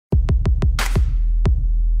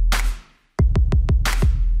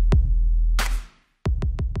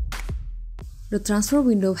The transfer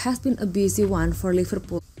window has been a busy one for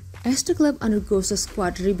Liverpool as the club undergoes a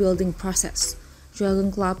squad rebuilding process. Jurgen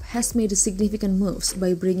Klopp has made significant moves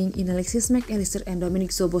by bringing in Alexis McAllister and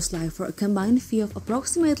Dominic Szoboszlai for a combined fee of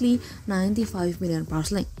approximately £95 million.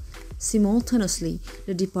 Simultaneously,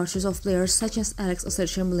 the departures of players such as Alex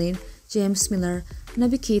Oxlade-Chamberlain, James Milner,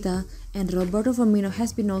 Naby Keita, and Roberto Firmino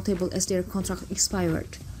has been notable as their contract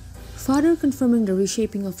expired. Further confirming the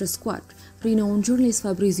reshaping of the squad, renowned journalist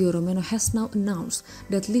Fabrizio Romano has now announced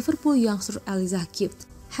that Liverpool youngster Elijah Gift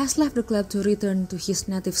has left the club to return to his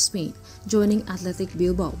native Spain, joining Athletic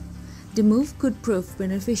Bilbao. The move could prove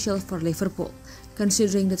beneficial for Liverpool,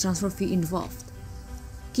 considering the transfer fee involved.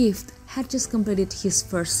 Gift had just completed his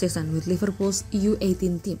first season with Liverpool's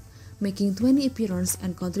U18 team, making 20 appearances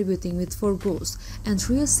and contributing with 4 goals and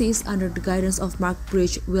 3 assists under the guidance of Mark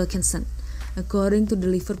Bridge Wilkinson. According to the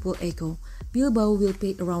Liverpool Echo, Bilbao will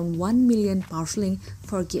pay around £1 million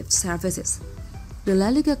for Gift's services. The La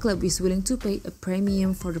Liga club is willing to pay a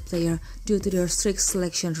premium for the player due to their strict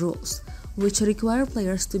selection rules, which require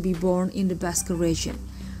players to be born in the Basque region.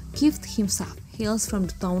 Gift himself hails from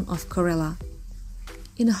the town of Corella.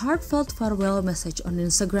 In a heartfelt farewell message on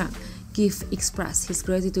Instagram, Gift expressed his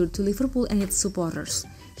gratitude to Liverpool and its supporters.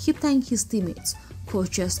 He thanked his teammates,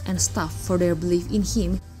 coaches, and staff for their belief in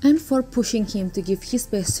him and for pushing him to give his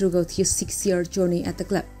best throughout his 6-year journey at the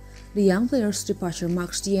club. The young player's departure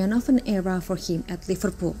marks the end of an era for him at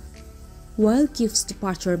Liverpool. While Gift's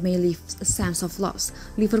departure may leave a sense of loss,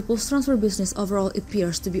 Liverpool's transfer business overall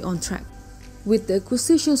appears to be on track. With the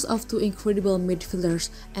acquisitions of 2 incredible midfielders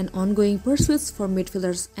and ongoing pursuits for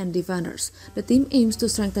midfielders and defenders, the team aims to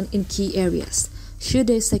strengthen in key areas. Should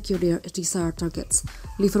they secure their desired targets,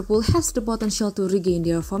 Liverpool has the potential to regain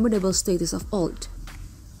their formidable status of old.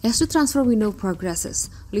 As the transfer window progresses,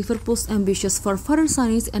 Liverpool's ambitions for further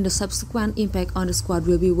signings and the subsequent impact on the squad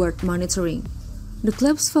will be worth monitoring. The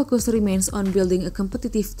club's focus remains on building a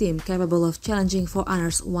competitive team capable of challenging for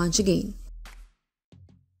honours once again.